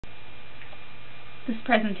This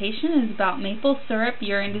presentation is about maple syrup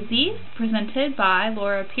urine disease, presented by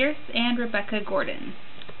Laura Pierce and Rebecca Gordon.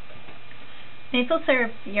 Maple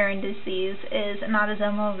syrup urine disease is an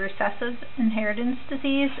autosomal recessive inheritance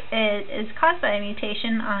disease. It is caused by a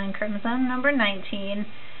mutation on chromosome number 19,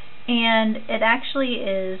 and it actually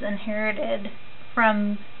is inherited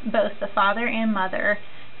from both the father and mother,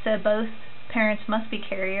 so both parents must be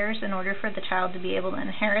carriers in order for the child to be able to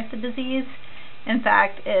inherit the disease. In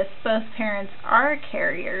fact, if both parents are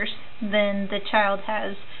carriers, then the child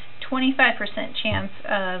has 25% chance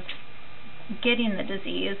of getting the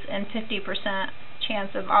disease and 50% chance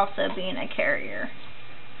of also being a carrier.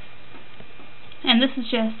 And this is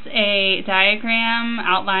just a diagram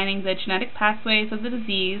outlining the genetic pathways of the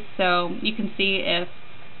disease. So you can see if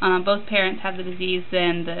both parents have the disease,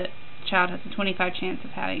 then the child has a 25% chance of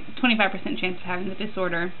having the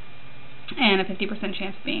disorder and a 50%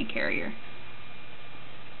 chance of being a carrier.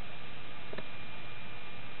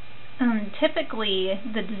 Typically,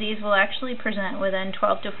 the disease will actually present within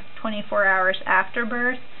 12 to 24 hours after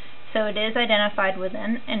birth, so it is identified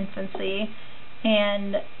within infancy,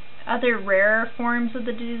 and other rarer forms of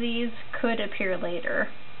the disease could appear later.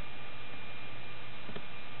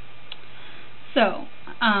 So,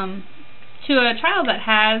 to a child that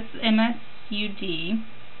has MSUD,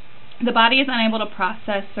 the body is unable to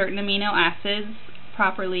process certain amino acids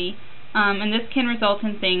properly, and this can result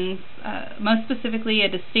in things, most specifically a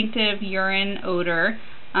distinctive urine odor.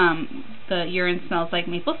 The urine smells like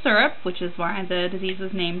maple syrup, which is why the disease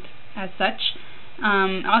was named as such.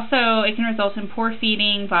 Also, it can result in poor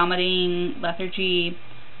feeding, vomiting, lethargy,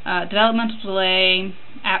 developmental delay,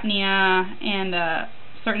 apnea, and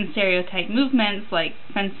certain stereotype movements like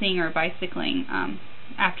fencing or bicycling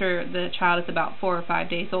after the child is about 4 or 5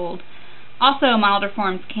 days old. Also, milder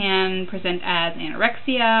forms can present as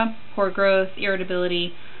anorexia, poor growth,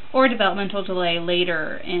 irritability, or developmental delay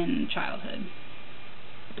later in childhood.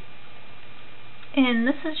 And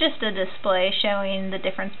this is just a display showing the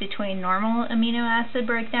difference between normal amino acid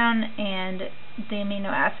breakdown and the amino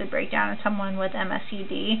acid breakdown of someone with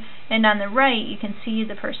MSUD. And on the right, you can see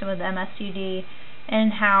the person with MSUD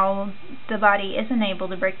and how the body isn't able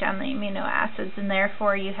to break down the amino acids, and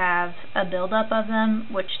therefore you have a buildup of them,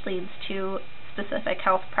 which leads to specific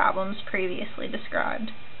health problems previously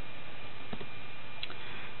described.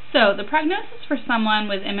 So the prognosis for someone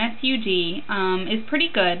with MSUD is pretty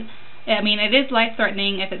good. I mean, it is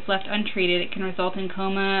life-threatening if it's left untreated. It can result in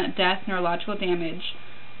coma, death, neurological damage.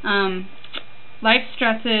 Life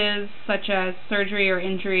stresses such as surgery or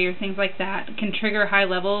injury or things like that can trigger high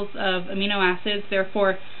levels of amino acids,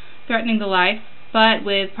 therefore threatening the life. But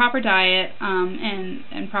with proper diet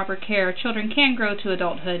and proper care, children can grow to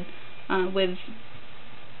adulthood with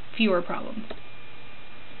fewer problems.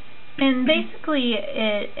 And basically,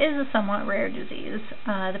 it is a somewhat rare disease.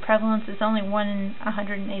 The prevalence is only 1 in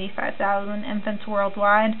 185,000 infants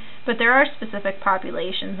worldwide, but there are specific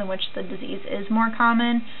populations in which the disease is more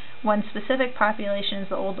common. One specific population is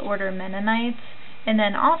the Old Order Mennonites, and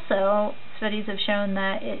then also studies have shown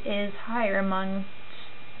that it is higher among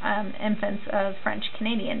infants of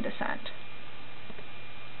French-Canadian descent.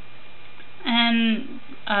 And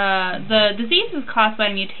the disease is caused by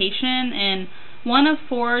a mutation in one of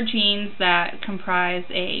 4 genes that comprise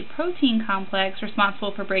a protein complex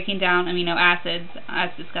responsible for breaking down amino acids, as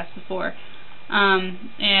discussed before.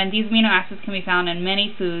 And these amino acids can be found in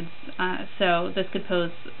many foods, so this could pose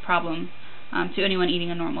problems to anyone eating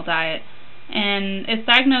a normal diet. And it's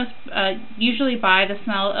diagnosed usually by the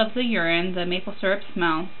smell of the urine, the maple syrup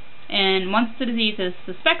smell. And once the disease is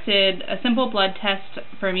suspected, a simple blood test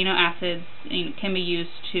for amino acids can be used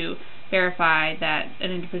to verify that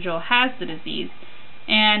an individual has the disease.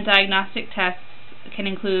 And diagnostic tests can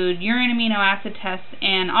include urine amino acid tests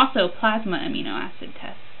and also plasma amino acid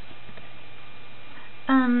tests.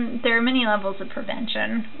 There are many levels of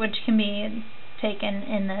prevention which can be taken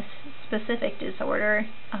in this specific disorder.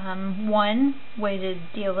 One way to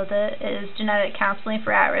deal with it is genetic counseling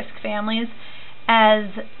for at-risk families,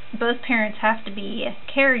 as both parents have to be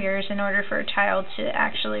carriers in order for a child to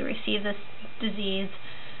actually receive this disease.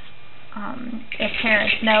 If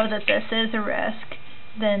parents know that this is a risk,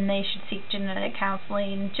 then they should seek genetic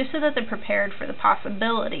counseling just so that they're prepared for the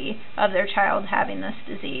possibility of their child having this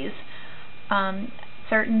disease.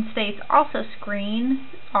 Certain states also screen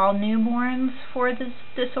all newborns for this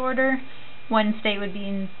disorder. One state would be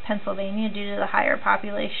in Pennsylvania due to the higher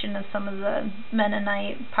population of some of the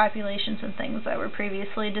Mennonite populations and things that were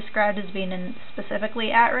previously described as being a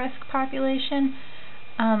specifically at-risk population.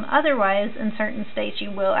 Otherwise, in certain states,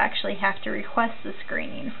 you will actually have to request the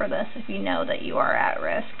screening for this if you know that you are at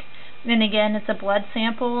risk. And again, it's a blood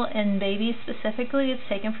sample. In babies specifically, it's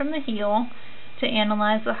taken from the heel to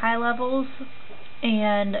analyze the high levels.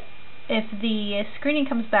 And if the screening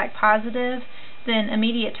comes back positive, then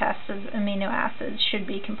immediate tests of amino acids should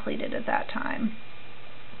be completed at that time.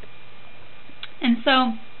 And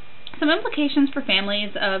so, some implications for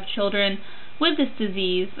families of children with this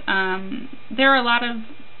disease. There are a lot of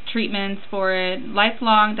treatments for it,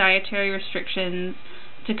 lifelong dietary restrictions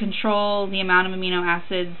to control the amount of amino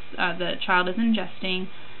acids the child is ingesting.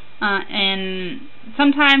 And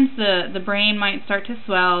sometimes the brain might start to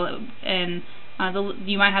swell, and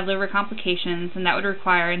you might have liver complications, and that would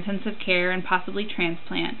require intensive care and possibly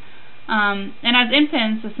transplant. And as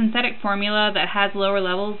infants, a synthetic formula that has lower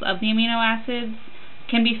levels of the amino acids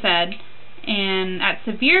can be fed, and at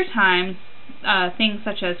severe times, things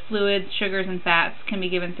such as fluids, sugars, and fats can be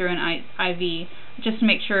given through an IV, just to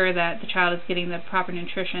make sure that the child is getting the proper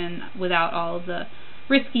nutrition without all of the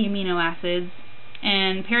risky amino acids.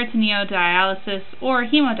 And peritoneal dialysis or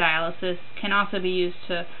hemodialysis can also be used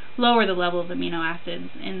to lower the level of amino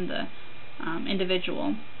acids in the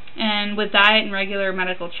individual. And with diet and regular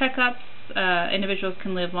medical checkups, individuals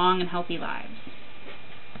can live long and healthy lives.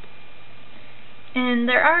 And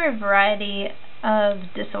there are a variety of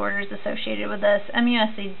disorders associated with this.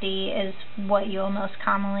 MUSD is what you'll most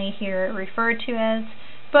commonly hear it referred to as,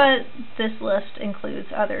 but this list includes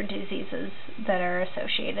other diseases that are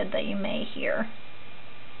associated that you may hear.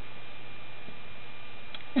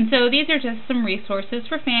 And so these are just some resources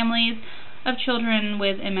for families of children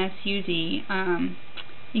with MSUD.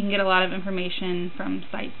 You can get a lot of information from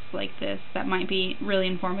sites like this that might be really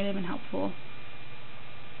informative and helpful.